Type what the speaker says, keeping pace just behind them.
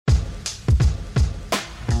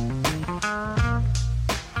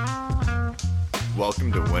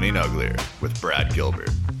Welcome to Winning Uglier with Brad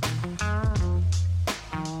Gilbert.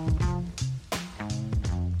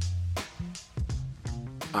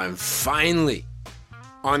 I'm finally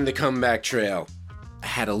on the comeback trail. I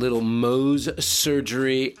had a little Mohs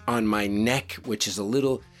surgery on my neck, which is a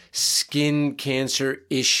little skin cancer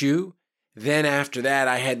issue. Then after that,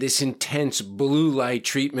 I had this intense blue light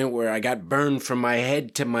treatment where I got burned from my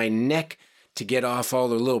head to my neck to get off all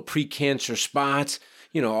the little precancer spots.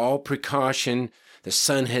 You know, all precaution. The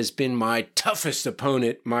sun has been my toughest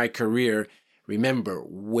opponent my career. Remember,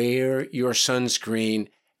 wear your sunscreen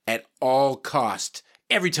at all costs.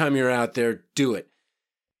 Every time you're out there, do it.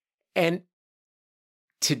 And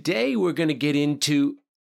today we're going to get into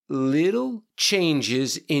little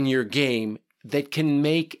changes in your game that can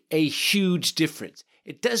make a huge difference.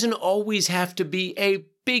 It doesn't always have to be a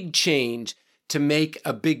big change to make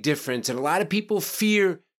a big difference. And a lot of people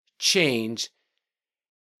fear change.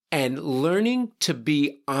 And learning to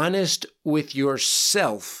be honest with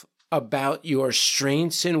yourself about your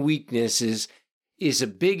strengths and weaknesses is a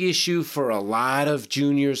big issue for a lot of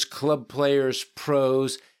juniors, club players,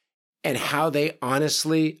 pros, and how they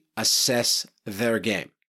honestly assess their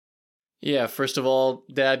game. Yeah, first of all,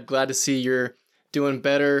 Dad, glad to see you're doing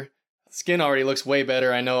better. Skin already looks way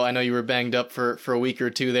better. I know you were banged up for a week or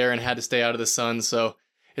two there and had to stay out of the sun, so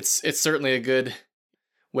it's certainly a good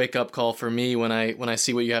wake-up call for me when I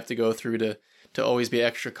see what you have to go through to always be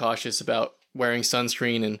extra cautious about wearing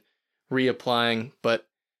sunscreen and reapplying. But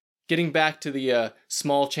getting back to the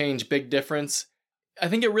small change, big difference, I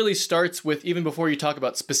think it really starts with, even before you talk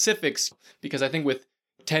about specifics, because I think with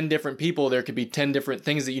 10 different people, there could be 10 different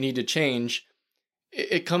things that you need to change.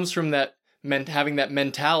 It comes from that having that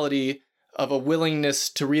mentality of a willingness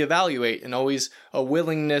to reevaluate and always a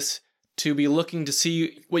willingness to be looking to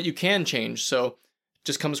see what you can change. So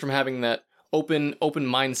just comes from having that open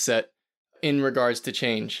mindset in regards to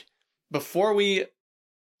change. Before we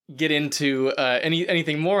get into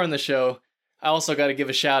anything more on the show, I also got to give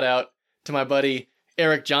a shout out to my buddy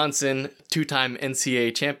Eric Johnson, two-time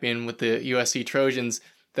NCAA champion with the USC Trojans,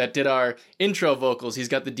 that did our intro vocals. He's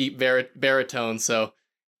got the deep baritone, so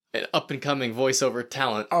an up-and-coming voiceover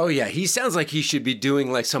talent. Oh, yeah. He sounds like he should be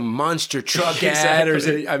doing like some monster truck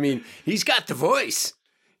Exactly. ad. He's got the voice.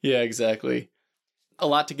 Yeah, exactly. A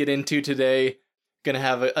lot to get into today. Going to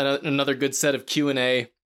have another good set of Q&A.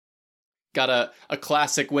 Got a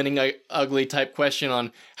classic winning ugly type question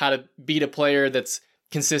on how to beat a player that's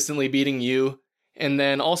consistently beating you. And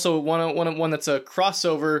then also one that's a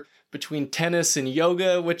crossover between tennis and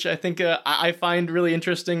yoga, which I think I find really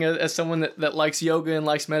interesting as someone that likes yoga and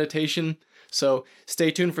likes meditation. So stay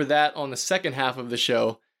tuned for that on the second half of the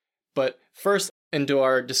show. But first, into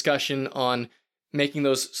our discussion on making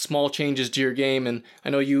those small changes to your game. And I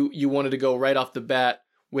know you wanted to go right off the bat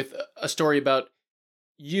with a story about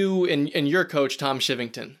you and your coach, Tom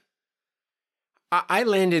Shivington. I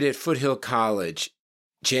landed at Foothill College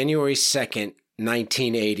January 2nd,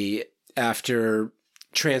 1980, after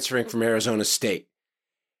transferring from Arizona State.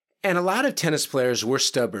 And a lot of tennis players were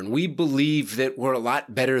stubborn. We believe that we're a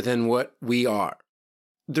lot better than what we are.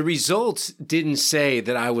 The results didn't say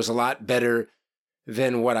that I was a lot better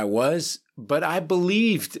than what I was, but I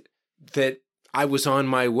believed that I was on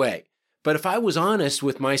my way. But if I was honest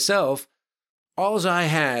with myself, all I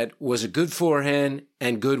had was a good forehand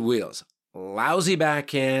and good wheels. Lousy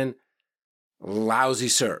backhand, lousy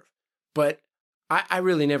serve. But I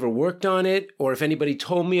really never worked on it, or if anybody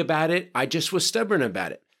told me about it, I just was stubborn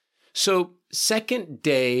about it. So, second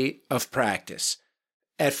day of practice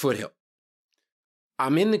at Foothill.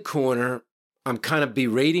 I'm in the corner. I'm kind of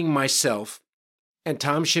berating myself. And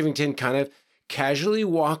Tom Shivington kind of casually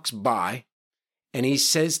walks by, and he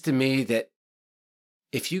says to me that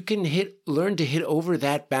if you can learn to hit over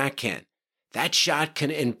that backhand, that shot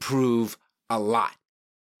can improve a lot.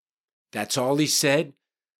 That's all he said.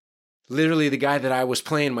 Literally, the guy that I was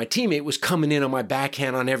playing, my teammate, was coming in on my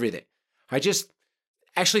backhand on everything. I just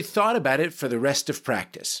actually thought about it for the rest of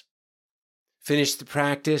practice. Finished the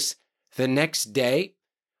practice. The next day,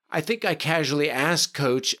 I think I casually asked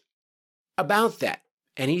Coach about that.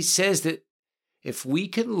 And he says that if we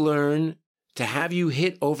can learn to have you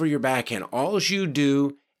hit over your backhand, all you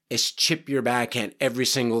do is chip your backhand every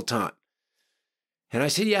single time. And I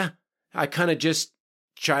said, yeah, I kind of just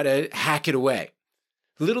try to hack it away.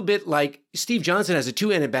 A little bit like Steve Johnson has a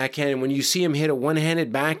two-handed backhand, and when you see him hit a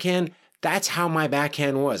one-handed backhand, that's how my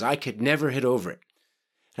backhand was. I could never hit over it.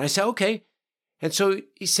 And I said, okay. And so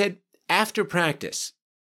he said, after practice,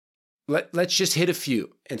 let's just hit a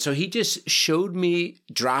few. And so he just showed me,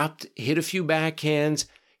 hit a few backhands,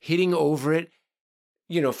 hitting over it.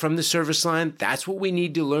 from the service line. That's what we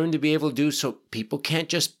need to learn to be able to do, so people can't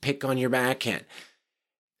just pick on your backhand.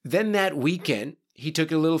 Then that weekend, he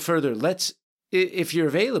took it a little further. If you're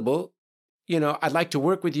available, I'd like to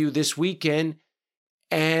work with you this weekend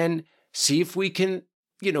and see if we can,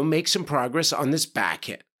 make some progress on this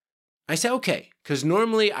backhand. I said, okay, because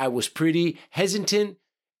normally I was pretty hesitant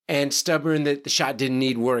and stubborn that the shot didn't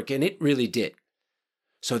need work, and it really did.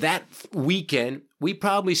 So that weekend, we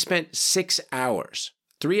probably spent 6 hours,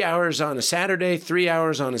 3 hours on a Saturday, 3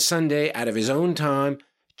 hours on a Sunday out of his own time,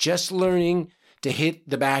 just learning to hit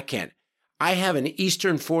the backhand. I have an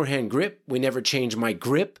Eastern forehand grip. We never changed my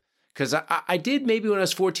grip because I did maybe when I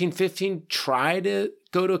was 14, 15, try to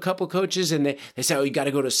go to a couple coaches, and they said, oh, you got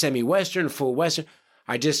to go to semi-Western, full Western.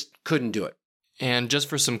 I just couldn't do it. And just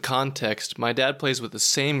for some context, my dad plays with the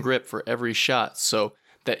same grip for every shot, so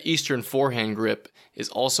that Eastern forehand grip is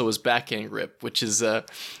also his backhand grip, which has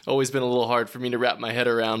always been a little hard for me to wrap my head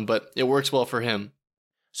around, but it works well for him.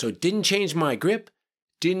 So it didn't change my grip,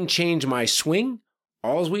 didn't change my swing.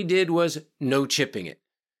 All we did was no chipping it.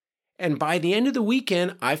 And by the end of the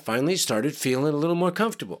weekend, I finally started feeling a little more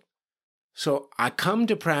comfortable. So I come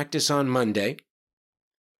to practice on Monday,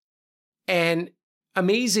 and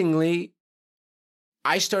amazingly,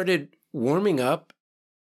 I started warming up,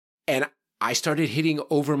 and I started hitting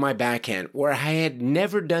over my backhand, where I had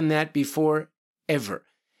never done that before, ever.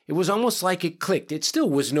 It was almost like it clicked. It still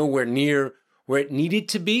was nowhere near where it needed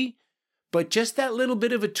to be, but just that little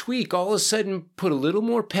bit of a tweak all of a sudden put a little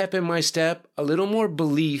more pep in my step, a little more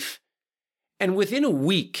belief, and within a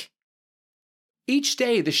week, each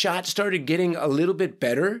day the shot started getting a little bit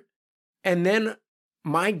better, and then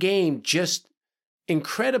my game just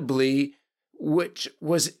incredibly, which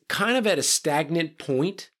was kind of at a stagnant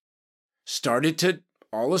point, started to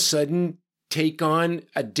all of a sudden take on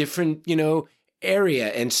a different, area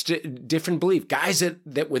and different belief. Guys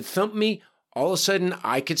that would thump me, all of a sudden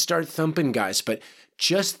I could start thumping guys. But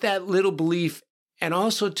just that little belief, and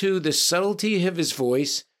also too the subtlety of his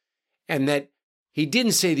voice, and that he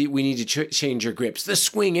didn't say that we need to change your grips, the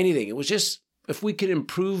swing, anything. It was just if we could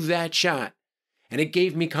improve that shot, and it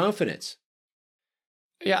gave me confidence.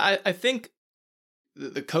 Yeah, I think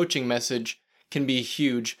the coaching message can be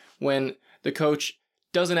huge when the coach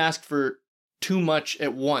doesn't ask for too much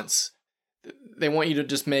at once. They want you to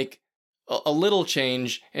just make a little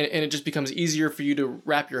change, and it just becomes easier for you to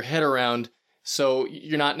wrap your head around, so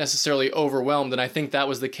you're not necessarily overwhelmed. And I think that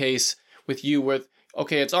was the case with you with,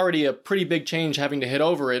 okay, it's already a pretty big change having to hit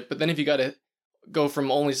over it, but then if you got to go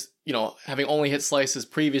from only, having only hit slices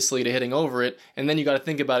previously to hitting over it, and then you got to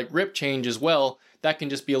think about a grip change as well, that can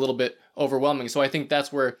just be a little bit overwhelming. So I think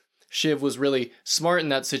that's where Shiv was really smart in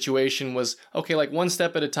that situation, was, okay, like one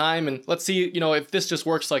step at a time, and let's see, if this just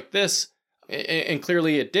works like this, and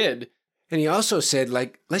clearly it did. And he also said,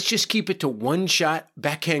 let's just keep it to one shot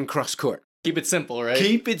backhand cross court. Keep it simple, right?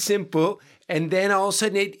 Keep it simple. And then all of a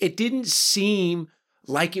sudden, it didn't seem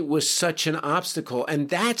like it was such an obstacle. And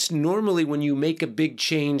that's normally when you make a big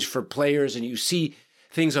change for players and you see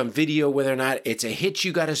things on video, whether or not it's a hit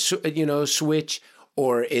you got to, switch,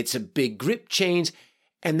 or it's a big grip change.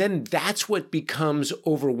 And then that's what becomes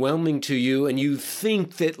overwhelming to you. And you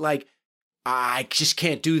think that I just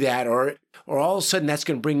can't do that. Or all of a sudden that's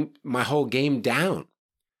going to bring my whole game down.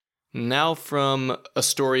 Now from a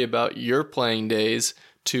story about your playing days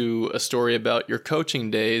to a story about your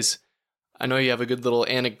coaching days, I know you have a good little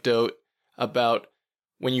anecdote about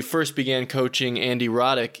when you first began coaching Andy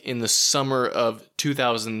Roddick in the summer of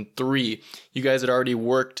 2003. You guys had already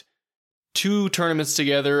worked 2 tournaments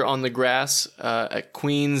together on the grass at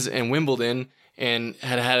Queens and Wimbledon, and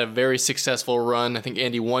had a very successful run. I think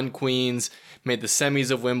Andy won Queens, made the semis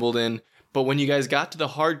of Wimbledon. But when you guys got to the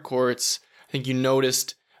hard courts, I think you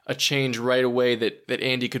noticed a change right away that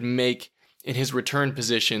Andy could make in his return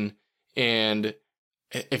position. And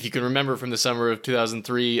if you can remember from the summer of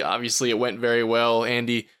 2003, obviously it went very well.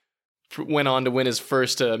 Andy went on to win his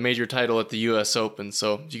first major title at the U.S. Open.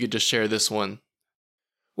 So you could just share this one.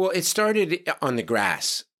 Well, it started on the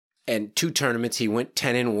grass, and 2 tournaments. He went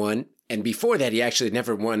 10-1. And before that, he actually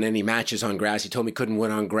never won any matches on grass. He told me he couldn't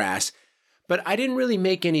win on grass. But I didn't really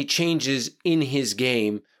make any changes in his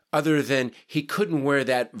game other than he couldn't wear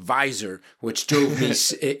that visor, which drove me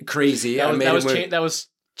crazy. That was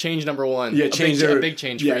change number 1. Yeah, a big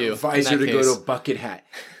change for you. Visor to go to a bucket hat.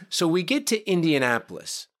 So we get to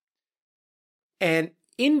Indianapolis. And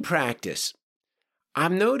in practice,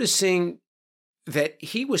 I'm noticing that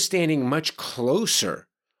he was standing much closer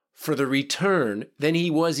for the return than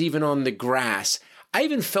he was even on the grass. I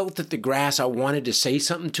even felt that the grass, I wanted to say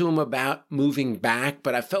something to him about moving back,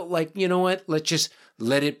 but I felt like, you know what, let's just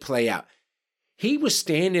let it play out. he was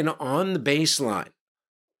standing on the baseline,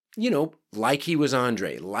 like he was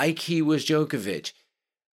Andre, like he was Djokovic.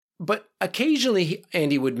 But occasionally,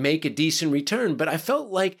 Andy would make a decent return, but I felt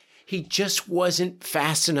like he just wasn't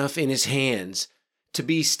fast enough in his hands to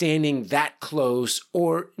be standing that close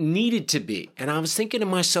or needed to be. And I was thinking to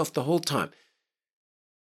myself the whole time,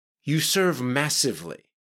 you serve massively.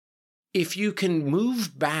 If you can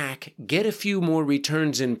move back, get a few more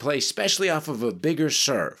returns in play, especially off of a bigger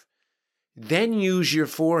serve, then use your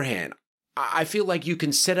forehand. I feel like you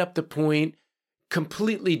can set up the point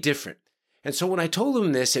completely different. And so when I told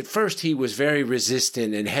him this, at first he was very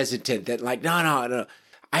resistant and hesitant that no,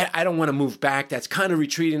 I don't want to move back. That's kind of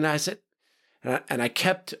retreating. And I said, and I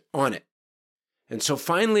kept on it. And so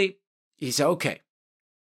finally he said, okay.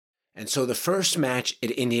 And so the first match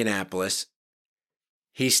at Indianapolis,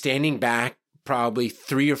 he's standing back probably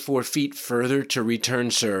 3 or 4 feet further to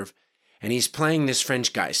return serve. And he's playing this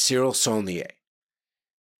French guy, Cyril Saulnier.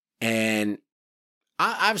 And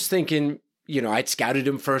I was thinking, I'd scouted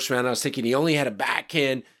him first round. I was thinking he only had a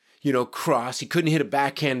backhand, cross. He couldn't hit a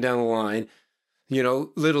backhand down the line.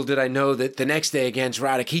 Little did I know that the next day against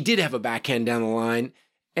Roddick, he did have a backhand down the line.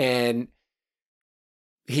 And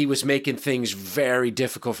he was making things very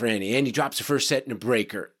difficult for Andy. Andy drops the first set in a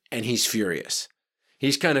breaker, and he's furious.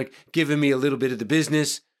 He's kind of giving me a little bit of the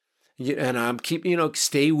business, and I'm keeping,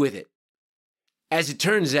 stay with it. As it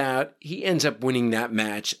turns out, he ends up winning that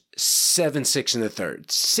match 7-6 in the third.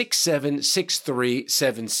 6-7, 6-3,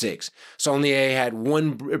 7-6. Saulnier had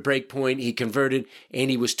 1 break point. He converted,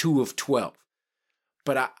 and he was 2 of 12.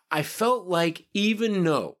 But I felt like even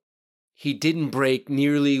though he didn't break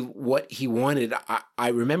nearly what he wanted, I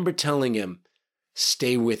remember telling him,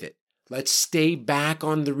 stay with it. Let's stay back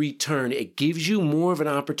on the return. It gives you more of an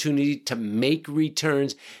opportunity to make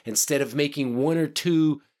returns instead of making 1 or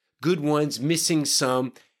 2 good ones, missing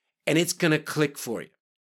some, and it's going to click for you.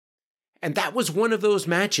 And that was one of those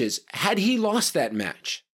matches. Had he lost that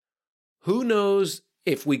match, who knows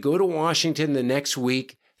if we go to Washington the next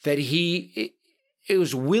week that he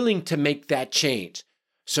was willing to make that change.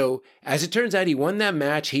 So as it turns out, he won that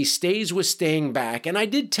match. He stays with staying back. And I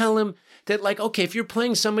did tell him that, okay, if you're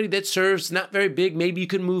playing somebody that serves not very big, maybe you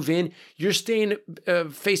can move in. You're staying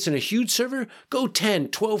facing a huge server, go 10,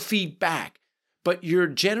 12 feet back. But your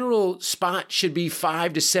general spot should be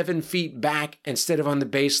 5 to 7 feet back instead of on the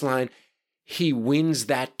baseline. He wins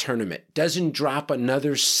that tournament, doesn't drop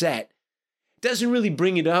another set, doesn't really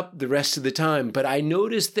bring it up the rest of the time. But I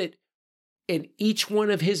noticed that in each one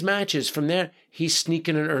of his matches from there, he's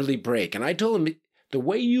sneaking an early break. And I told him, the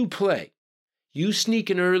way you play, you sneak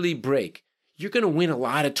an early break, you're going to win a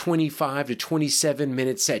lot of 25 to 27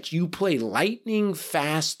 minute sets. You play lightning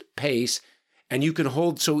fast pace, and you can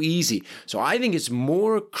hold so easy. So I think it's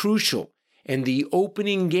more crucial in the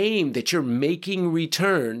opening game that you're making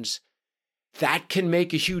returns. That can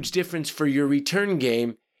make a huge difference for your return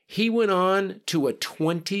game. He went on to a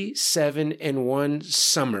 27-1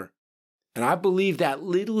 summer. And I believe that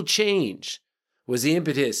little change was the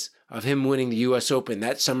impetus of him winning the U.S. Open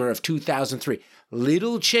that summer of 2003.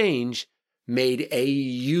 Little change made a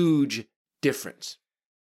huge difference.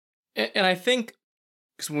 And I think,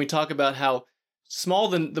 because when we talk about how small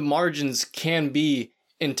the margins can be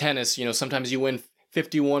in tennis, sometimes you win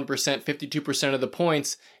 51%, 52% of the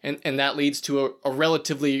points, and that leads to a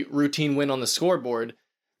relatively routine win on the scoreboard.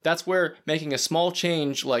 That's where making a small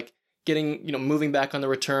change, like getting, moving back on the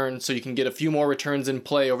return so you can get a few more returns in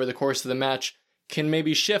play over the course of the match, can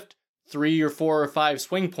maybe shift 3 or 4 or 5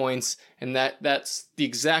 swing points. And that's the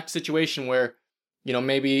exact situation where,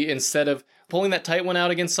 maybe instead of pulling that tight one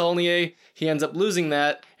out against Saulnier, he ends up losing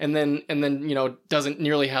that and then doesn't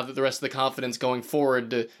nearly have the rest of the confidence going forward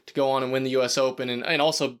to go on and win the US Open and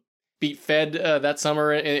also beat Fed that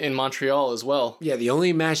summer in Montreal as well. Yeah, the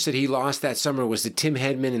only match that he lost that summer was to Tim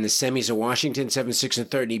Hedman in the semis of Washington, 7-6 and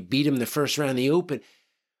 3rd, and he beat him the first round of the Open.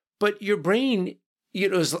 But your brain,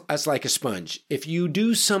 is like a sponge. If you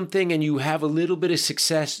do something and you have a little bit of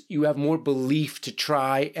success, you have more belief to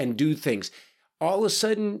try and do things. All of a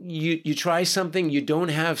sudden, you try something, you don't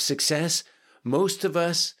have success. Most of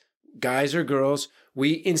us, guys or girls,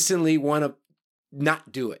 we instantly want to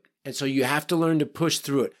not do it. And so you have to learn to push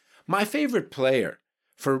through it. My favorite player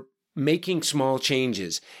for making small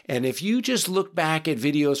changes, and if you just look back at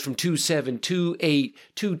videos from 2-7, 2-8,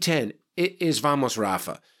 2-10, it is Vamos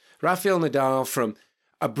Rafa. Rafael Nadal, from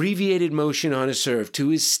abbreviated motion on his serve to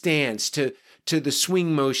his stance to the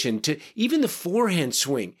swing motion to even the forehand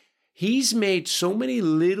swing. He's made so many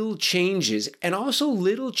little changes, and also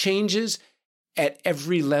little changes at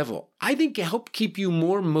every level. I think help keep you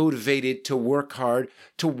more motivated to work hard,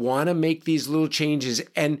 to want to make these little changes.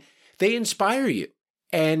 And they inspire you.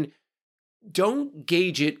 And don't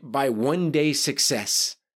gauge it by one day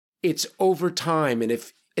success. It's over time. And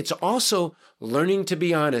if it's also learning to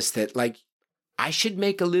be honest that like, I should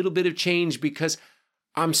make a little bit of change because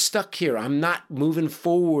I'm stuck here. I'm not moving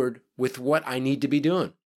forward with what I need to be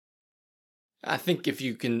doing. I think if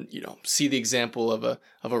you can, see the example of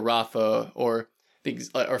a Rafa or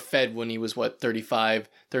Fed when he was 35,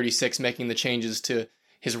 36, making the changes to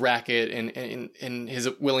his racket and his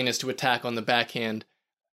willingness to attack on the backhand.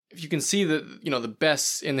 If you can see the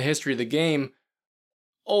best in the history of the game,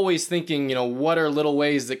 always thinking, what are little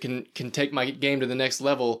ways that can take my game to the next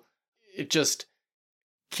level. It just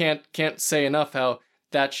can't say enough how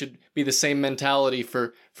that should be the same mentality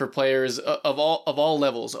for players of all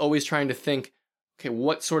levels, always trying to think, okay,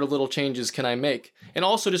 what sort of little changes can I make? And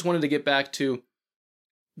also just wanted to get back to,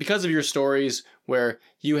 because of your stories where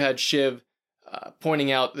you had Shiv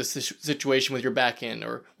pointing out this situation with your backhand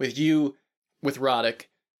or with Roddick,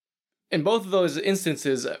 in both of those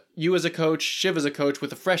instances, you as a coach, Shiv as a coach,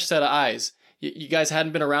 with a fresh set of eyes. You guys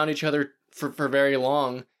hadn't been around each other for very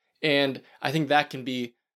long, and I think that can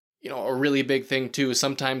be a really big thing too.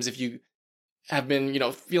 Sometimes if you have been,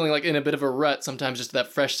 feeling like in a bit of a rut, sometimes just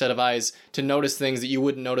that fresh set of eyes to notice things that you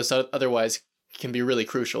wouldn't notice otherwise can be really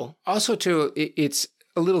crucial. Also too, it's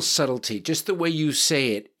a little subtlety, just the way you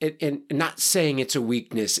say it and not saying it's a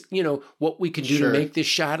weakness, what we can do to make this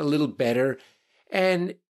shot a little better.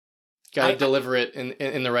 And got to deliver it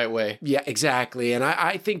in the right way. Yeah, exactly. And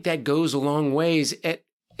I think that goes a long ways.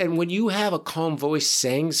 And when you have a calm voice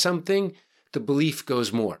saying something, the belief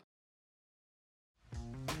goes more.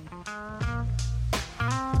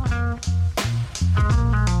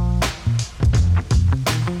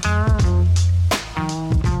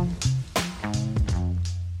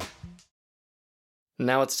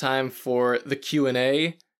 Now it's time for the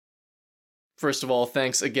Q&A. First of all,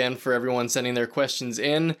 thanks again for everyone sending their questions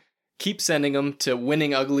in. Keep sending them to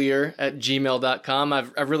winninguglier@gmail.com.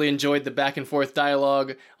 I've really enjoyed the back and forth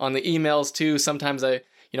dialogue on the emails too. Sometimes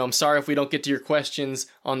I'm sorry if we don't get to your questions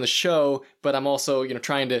on the show, but I'm also,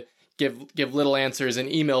 trying to give little answers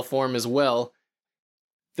in email form as well.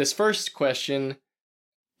 This first question,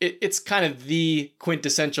 it's kind of the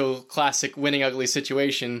quintessential classic winning ugly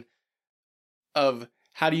situation of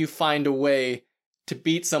how do you find a way to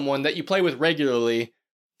beat someone that you play with regularly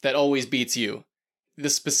that always beats you.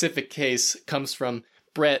 This specific case comes from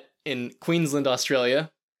Brett in Queensland, Australia.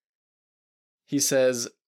 He says,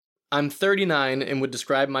 I'm 39 and would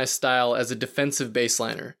describe my style as a defensive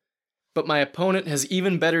baseliner, but my opponent has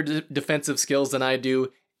even better defensive skills than I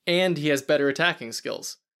do, and he has better attacking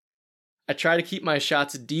skills. I try to keep my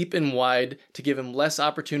shots deep and wide to give him less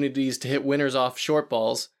opportunities to hit winners off short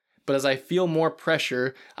balls, but as I feel more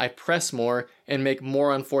pressure, I press more and make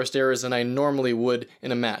more unforced errors than I normally would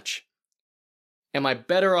in a match. Am I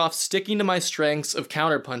better off sticking to my strengths of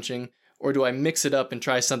counterpunching, or do I mix it up and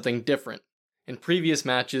try something different? In previous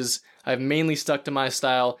matches, I've mainly stuck to my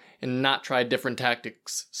style and not tried different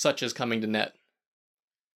tactics, such as coming to net.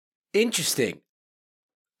 Interesting.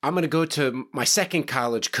 I'm going to go to my second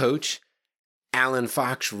college coach. Alan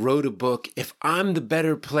Fox wrote a book, If I'm the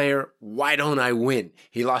Better Player, Why Don't I Win?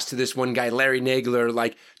 He lost to this one guy, Larry Nagler,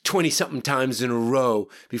 like 20-something times in a row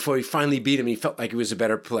before he finally beat him. He felt like he was a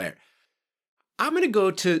better player. I'm going to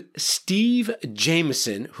go to Steve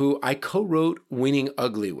Jameson, who I co-wrote Winning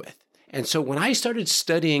Ugly with. And so when I started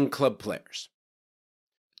studying club players,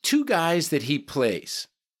 two guys that he plays,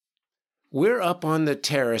 we're up on the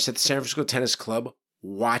terrace at the San Francisco Tennis Club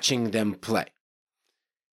watching them play.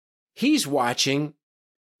 He's watching,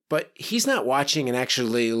 but he's not watching and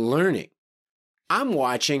actually learning. I'm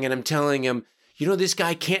watching and I'm telling him, this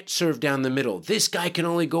guy can't serve down the middle. This guy can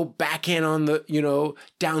only go backhand on the,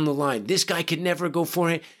 down the line. This guy could never go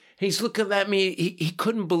forehand. He's looking at me. He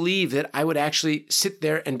couldn't believe that I would actually sit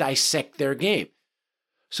there and dissect their game.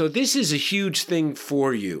 So this is a huge thing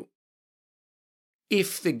for you.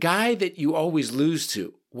 If the guy that you always lose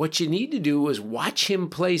to, what you need to do is watch him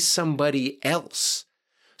play somebody else.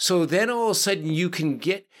 So then all of a sudden you can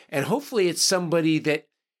get, and hopefully it's somebody that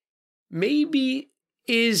maybe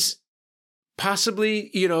is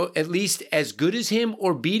possibly, at least as good as him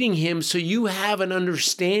or beating him. So you have an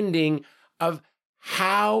understanding of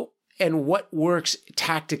how and what works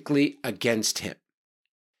tactically against him.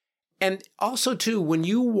 And also too, when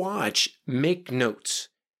you watch, make notes.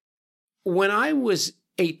 When I was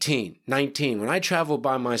 18, 19, when I traveled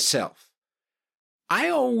by myself, I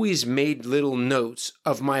always made little notes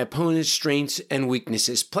of my opponent's strengths and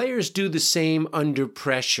weaknesses. Players do the same under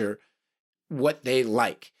pressure, what they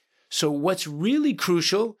like. So what's really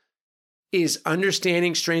crucial is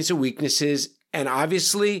understanding strengths and weaknesses, and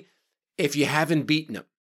obviously if you haven't beaten them,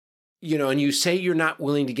 and you say you're not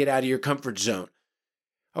willing to get out of your comfort zone.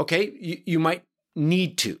 Okay, you might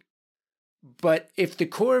need to. But if the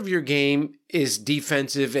core of your game is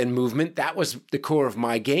defensive and movement, that was the core of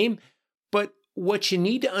my game. But what you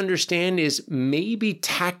need to understand is maybe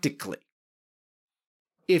tactically,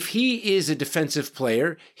 if he is a defensive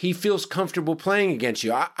player, he feels comfortable playing against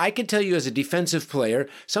you. I can tell you as a defensive player,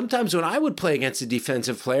 sometimes when I would play against a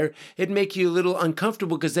defensive player, it'd make you a little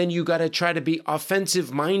uncomfortable because then you got to try to be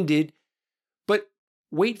offensive-minded. But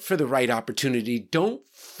wait for the right opportunity. Don't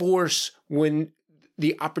force when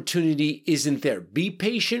the opportunity isn't there. Be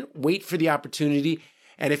patient, wait for the opportunity.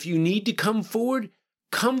 And if you need to come forward,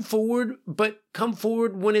 but come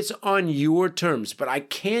forward when it's on your terms. But I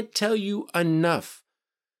can't tell you enough.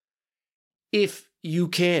 If you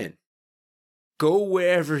can, go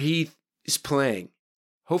wherever he is playing.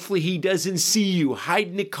 Hopefully he doesn't see you. Hide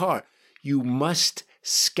in the car. You must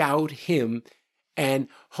scout him. And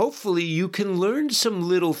hopefully you can learn some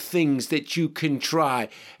little things that you can try.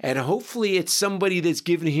 And hopefully it's somebody that's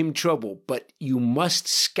giving him trouble. But you must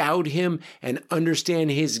scout him and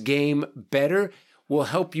understand his game better. Will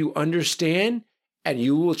help you understand, and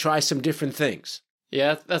you will try some different things.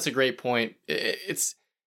 Yeah, that's a great point. It's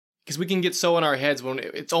because we can get so in our heads when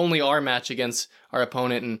it's only our match against our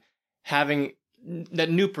opponent, and having that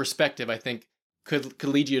new perspective, I think, could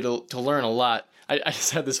lead you to learn a lot. I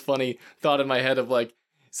just had this funny thought in my head of like,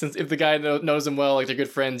 since if the guy knows him well, like they're good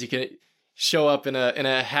friends, you can show up in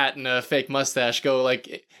a hat and a fake mustache, go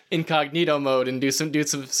like incognito mode and do some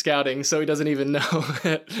scouting, so he doesn't even know.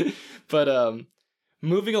 But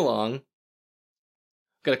moving along,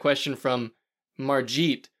 got a question from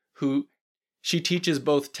Marjit, who she teaches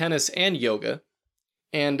both tennis and yoga,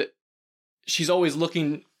 and she's always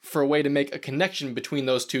looking for a way to make a connection between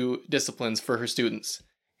those two disciplines for her students.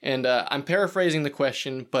 And I'm paraphrasing the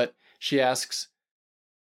question, but she asks,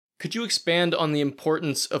 could you expand on the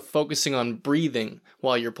importance of focusing on breathing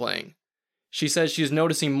while you're playing? She says she's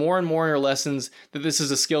noticing more and more in her lessons that this is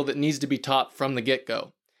a skill that needs to be taught from the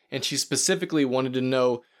get-go. And she specifically wanted to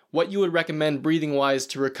know what you would recommend breathing-wise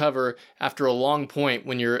to recover after a long point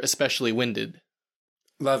when you're especially winded.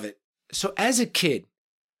 Love it. So as a kid,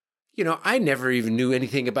 I never even knew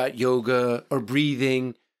anything about yoga or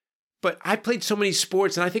breathing, but I played so many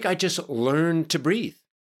sports and I think I just learned to breathe.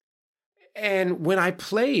 And when I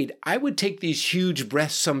played, I would take these huge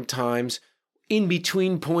breaths sometimes in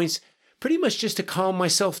between points, pretty much just to calm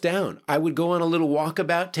myself down. I would go on a little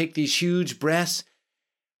walkabout, take these huge breaths.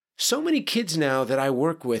 So many kids now that I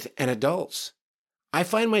work with and adults, I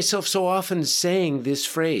find myself so often saying this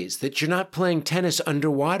phrase that you're not playing tennis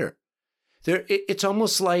underwater. It's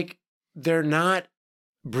almost like they're not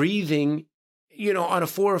breathing, on a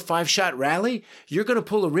 4 or 5 shot rally. You're going to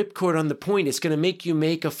pull a ripcord on the point. It's going to make you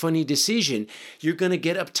make a funny decision. You're going to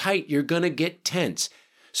get uptight. You're going to get tense.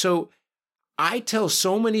 So I tell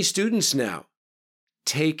so many students now,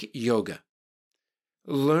 take yoga.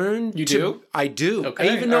 Learn. You do? I do.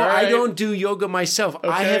 Okay, Even though right. I don't do yoga myself, Okay.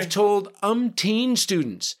 I have told umpteen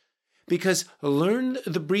students, because learn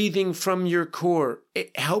the breathing from your core.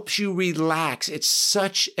 It helps you relax. It's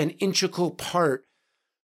such an integral part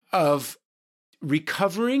of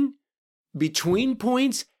recovering between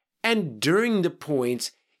points and during the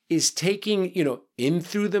points, is taking, in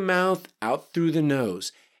through the mouth, out through the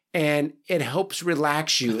nose. And it helps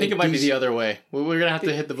relax you. I think it might be the other way. We're going to have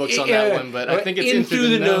to hit the books on that one, but I think it's in through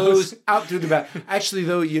the nose, out through the mouth. Actually,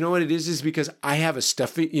 though, you know what it is because I have a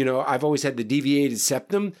stuffy, I've always had the deviated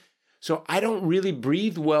septum. So I don't really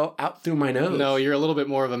breathe well out through my nose. No, you're a little bit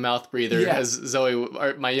more of a mouth breather, Yeah. as Zoe,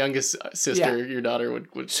 my youngest sister, your daughter,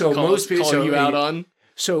 would So call most people you out on.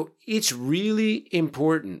 So it's really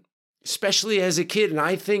important, especially as a kid. And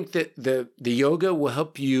I think that the yoga will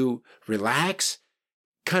help you relax,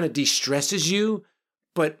 kind of de-stresses you.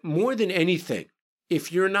 But more than anything,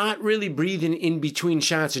 if you're not really breathing in between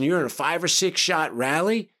shots and you're in a 5 or 6 shot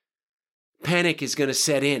rally, panic is going to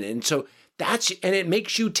set in. And so and it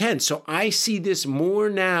makes you tense. So I see this more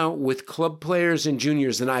now with club players and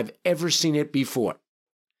juniors than I've ever seen it before.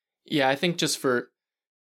 Yeah, I think a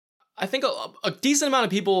decent amount of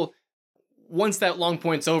people, once that long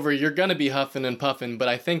point's over, you're going to be huffing and puffing. But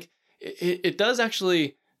I think it does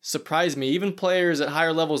actually surprise me. Even players at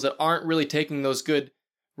higher levels that aren't really taking those good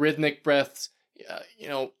rhythmic breaths,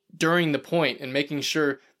 during the point and making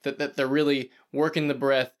sure that they're really working the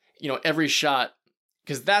breath, every shot.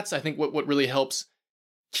 Because that's, I think, what really helps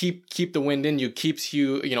keep the wind in you, keeps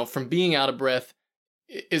you, from being out of breath,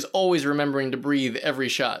 is always remembering to breathe every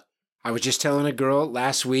shot. I was just telling a girl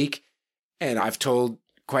last week, and I've told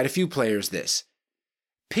quite a few players this.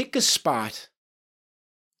 Pick a spot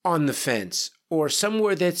on the fence or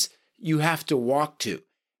somewhere that's you have to walk to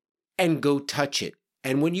and go touch it.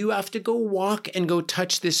 And when you have to go walk and go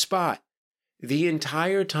touch this spot, the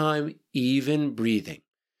entire time, even breathing.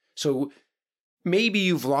 So maybe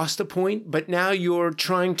you've lost a point, but now you're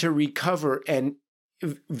trying to recover. And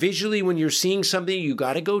visually, when you're seeing something, you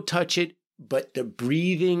got to go touch it, but the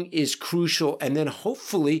breathing is crucial. And then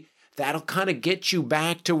hopefully that'll kind of get you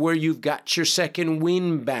back to where you've got your second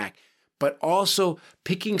wind back. But also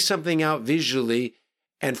picking something out visually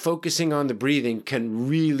and focusing on the breathing can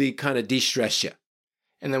really kind of de-stress you.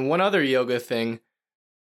 And then one other yoga thing,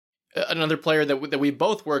 another player that we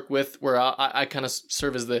both work with, where I kind of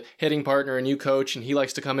serve as the hitting partner and you coach, and he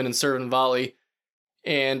likes to come in and serve and volley.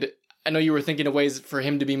 And I know you were thinking of ways for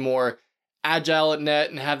him to be more agile at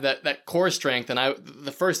net and have that core strength. And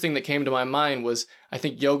the first thing that came to my mind was, I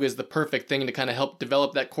think yoga is the perfect thing to kind of help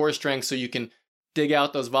develop that core strength so you can dig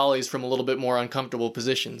out those volleys from a little bit more uncomfortable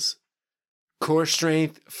positions. Core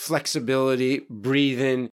strength, flexibility,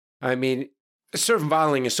 breathing. I mean, serve and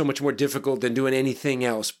volleying is so much more difficult than doing anything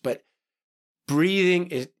else, but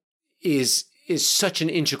breathing is such an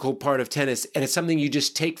integral part of tennis, and it's something you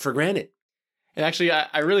just take for granted. And actually,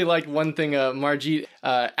 I really liked one thing Margit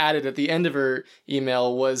added at the end of her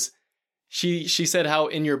email was she said how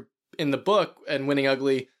in the book and Winning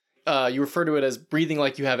Ugly, you refer to it as breathing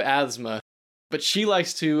like you have asthma, but she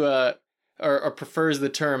likes to or prefers the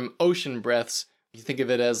term ocean breaths. You think of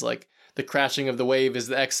it as like the crashing of the wave is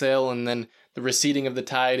the exhale, and then the receding of the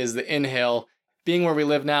tide is the inhale. Being where we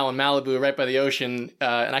live now in Malibu, right by the ocean,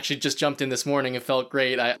 and actually just jumped in this morning, it felt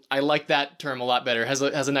great. I like that term a lot better. Has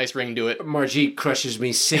a nice ring to it. Margit crushes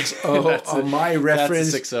me 6-0 on my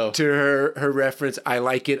reference to her reference. I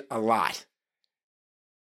like it a lot.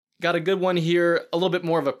 Got a good one here, a little bit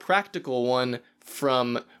more of a practical one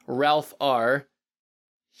from Ralph R.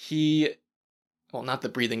 Well, not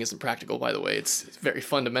that breathing isn't practical, by the way. It's very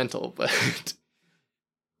fundamental, but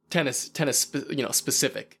tennis,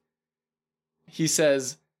 specific. He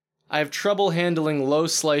says, I have trouble handling low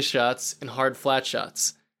slice shots and hard flat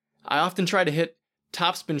shots. I often try to hit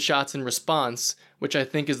topspin shots in response, which I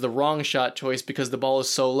think is the wrong shot choice because the ball is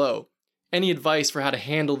so low. Any advice for how to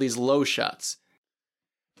handle these low shots?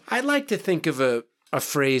 I'd like to think of a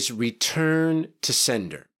phrase, return to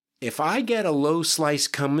sender. If I get a low slice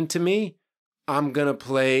coming to me, I'm going to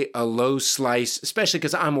play a low slice, especially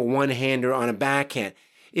because I'm a one-hander on a backhand.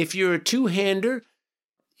 If you're a two-hander,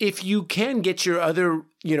 if you can get your other,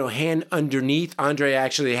 hand underneath, Andre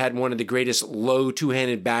actually had one of the greatest low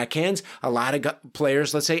two-handed backhands. A lot of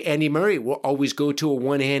players, let's say Andy Murray, will always go to a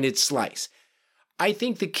one-handed slice. I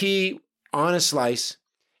think the key on a slice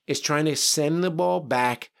is trying to send the ball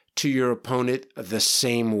back to your opponent the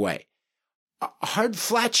same way. A hard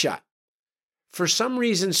flat shot. For some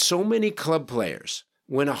reason, so many club players,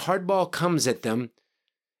 when a hard ball comes at them,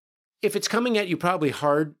 if it's coming at you probably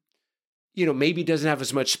hard, maybe doesn't have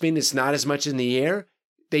as much spin, it's not as much in the air,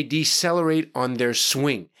 they decelerate on their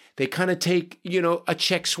swing. They kind of take, a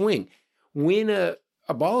check swing. When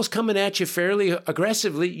a ball is coming at you fairly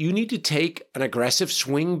aggressively, you need to take an aggressive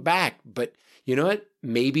swing back. But you know what?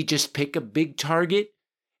 Maybe just pick a big target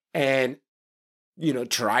and,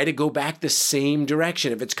 try to go back the same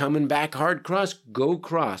direction. If it's coming back hard cross, go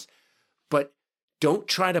cross. But don't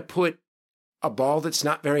try to put a ball that's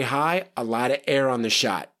not very high, a lot of air on the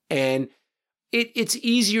shot. And it's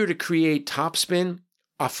easier to create topspin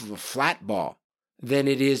off of a flat ball than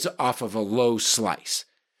it is off of a low slice.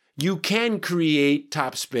 You can create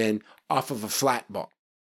topspin off of a flat ball.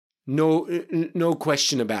 No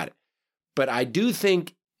question about it. But I do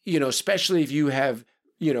think, especially if you have,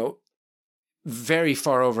 very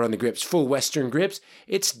far over on the grips, full Western grips,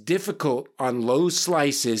 it's difficult on low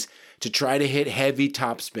slices to try to hit heavy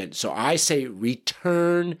topspin. So I say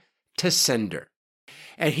return to sender.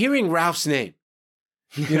 And hearing Ralph's name,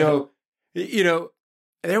 there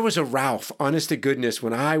was a Ralph, honest to goodness,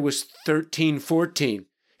 when I was 13, 14.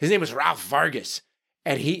 His name was Ralph Vargas.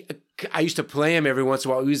 And I used to play him every once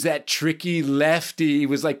in a while. He was that tricky lefty. He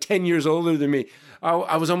was like 10 years older than me.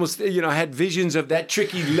 I was almost, I had visions of that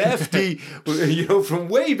tricky lefty, from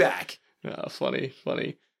way back. Oh, funny.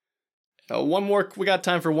 One more, we got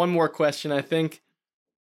time for one more question, I think.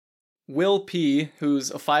 Will P.,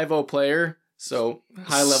 who's a 5-0 player, so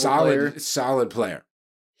high-level player. Solid player.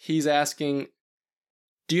 He's asking,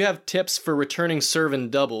 do you have tips for returning serve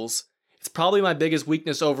in doubles? It's probably my biggest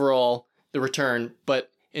weakness overall, the return,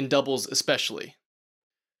 but in doubles especially.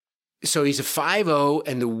 So he's a 5-0,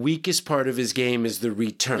 and the weakest part of his game is the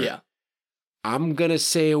return. Yeah. I'm going to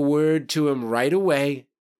say a word to him right away,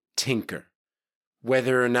 tinker.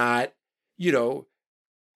 Whether or not,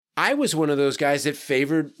 I was one of those guys that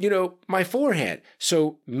favored, my forehand.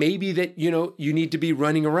 So maybe that, you need to be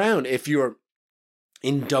running around if you're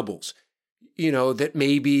in doubles, that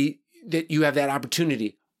maybe that you have that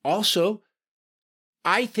opportunity. Also,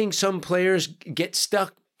 I think some players get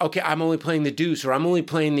stuck. Okay, I'm only playing the deuce or I'm only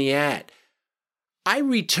playing the ad. I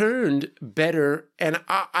returned better and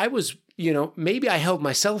I was, maybe I held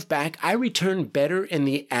myself back. I returned better in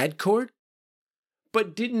the ad court,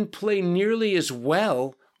 but didn't play nearly as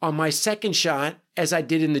well on my second shot as I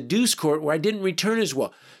did in the deuce court where I didn't return as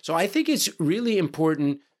well. So I think it's really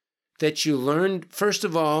important that you learn, first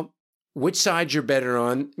of all, which side you're better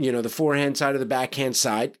on, the forehand side or the backhand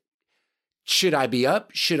side. Should I be up?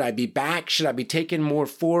 Should I be back? Should I be taking more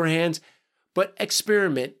forehands? But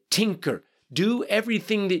experiment, tinker, do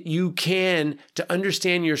everything that you can to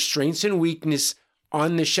understand your strengths and weakness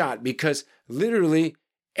on the shot, because literally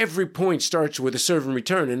every point starts with a serve and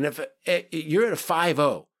return. And if you're at a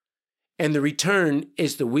 5-0 and the return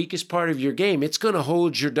is the weakest part of your game, it's going to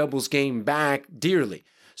hold your doubles game back dearly.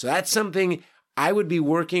 So that's something I would be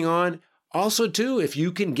working on. Also, too, if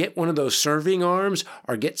you can get one of those serving arms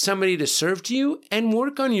or get somebody to serve to you and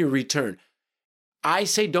work on your return. I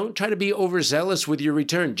say don't try to be overzealous with your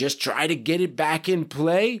return. Just try to get it back in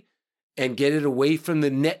play and get it away from the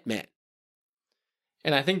net mat.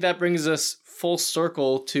 And I think that brings us full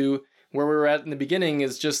circle to where we were at in the beginning,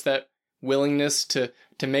 is just that willingness to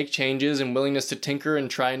make changes and willingness to tinker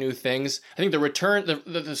and try new things. I think the return,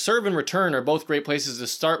 the serve and return are both great places to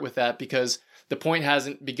start with that, because the point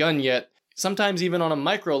hasn't begun yet. Sometimes even on a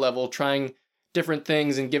micro level, trying different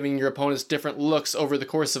things and giving your opponents different looks over the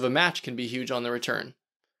course of a match can be huge on the return.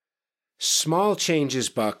 Small changes,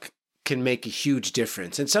 Buck, can make a huge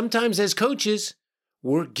difference. And sometimes as coaches,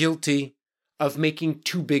 we're guilty of making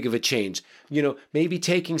too big of a change. Maybe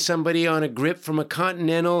taking somebody on a grip from a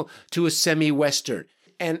continental to a semi-western.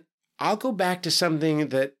 And I'll go back to something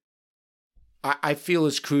that I feel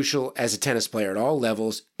is crucial as a tennis player at all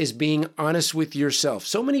levels, is being honest with yourself.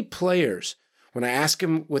 So many players, when I ask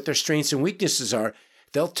them what their strengths and weaknesses are,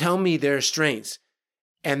 they'll tell me their strengths.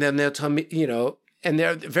 And then they'll tell me, and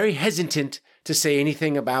they're very hesitant to say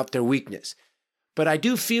anything about their weakness. But I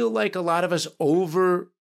do feel like a lot of us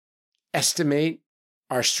overestimate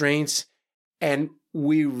our strengths, and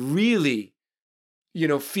we really,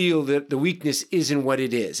 feel that the weakness isn't what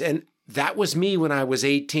it is. And that was me when I was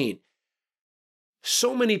 18.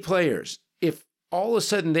 So many players, if all of a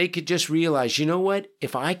sudden they could just realize,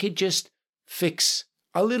 if I could just fix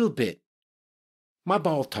a little bit my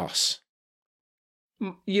ball toss,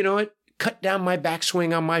 cut down my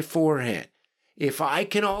backswing on my forehand. If I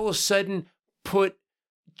can all of a sudden put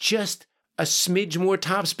just a smidge more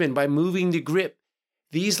topspin by moving the grip,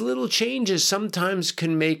 these little changes sometimes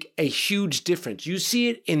can make a huge difference. You see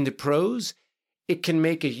it in the pros. It can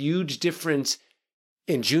make a huge difference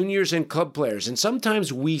in juniors and club players. And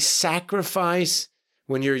sometimes we sacrifice,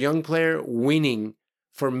 when you're a young player, winning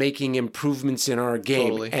for making improvements in our game.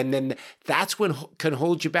 Totally. And then that's when can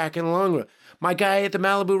hold you back in the long run. My guy at the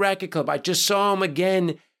Malibu Racket Club, I just saw him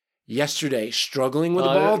again yesterday, struggling with a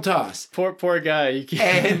ball toss. Poor guy.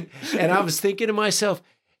 And I was thinking to myself,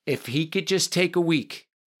 if he could just take a week,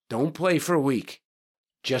 don't play for a week,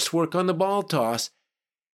 just work on the ball toss,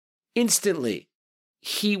 instantly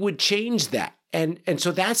he would change that. And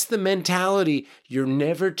so that's the mentality. You're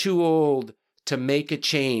never too old to make a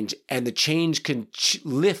change, and the change can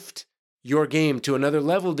lift your game to another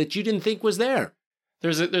level that you didn't think was there.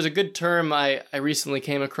 There's a good term I recently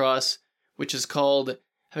came across, which is called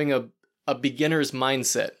having a beginner's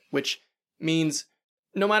mindset, which means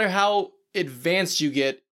no matter how advanced you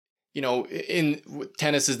get, in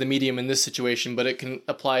tennis is the medium in this situation, but it can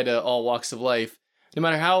apply to all walks of life. No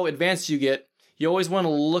matter how advanced you get, you always want to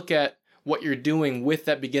look at what you're doing with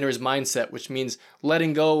that beginner's mindset, which means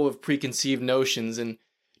letting go of preconceived notions and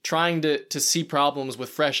trying to see problems with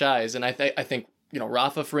fresh eyes. And I think,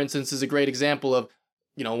 Rafa, for instance, is a great example of,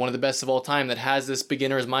 one of the best of all time that has this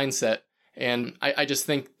beginner's mindset. And I just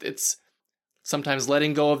think it's sometimes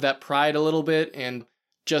letting go of that pride a little bit and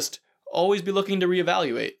just always be looking to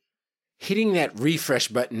reevaluate. Hitting that refresh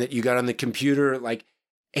button that you got on the computer, like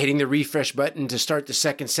hitting the refresh button to start the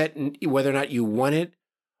second set, and whether or not you won it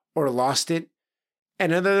or lost it.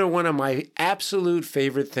 Another one of my absolute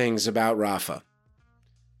favorite things about Rafa,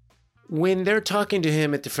 when they're talking to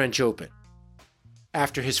him at the French Open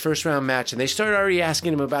after his first round match, and they start already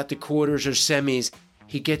asking him about the quarters or semis,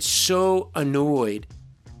 he gets so annoyed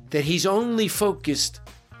that he's only focused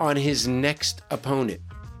on his next opponent.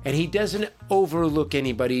 And he doesn't overlook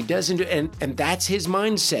anybody. He doesn't, and that's his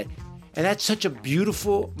mindset. And that's such a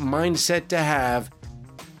beautiful mindset to have.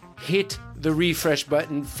 Hit the refresh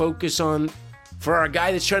button. Focus on, for our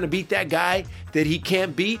guy that's trying to beat that guy that he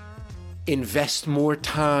can't beat, invest more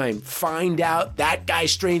time. Find out that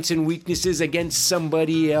guy's strengths and weaknesses against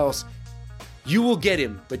somebody else. You will get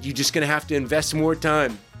him, but you're just going to have to invest more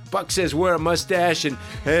time. Buck says wear a mustache and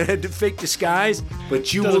fake disguise,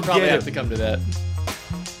 but you will Doesn't probably get him. have to come to that.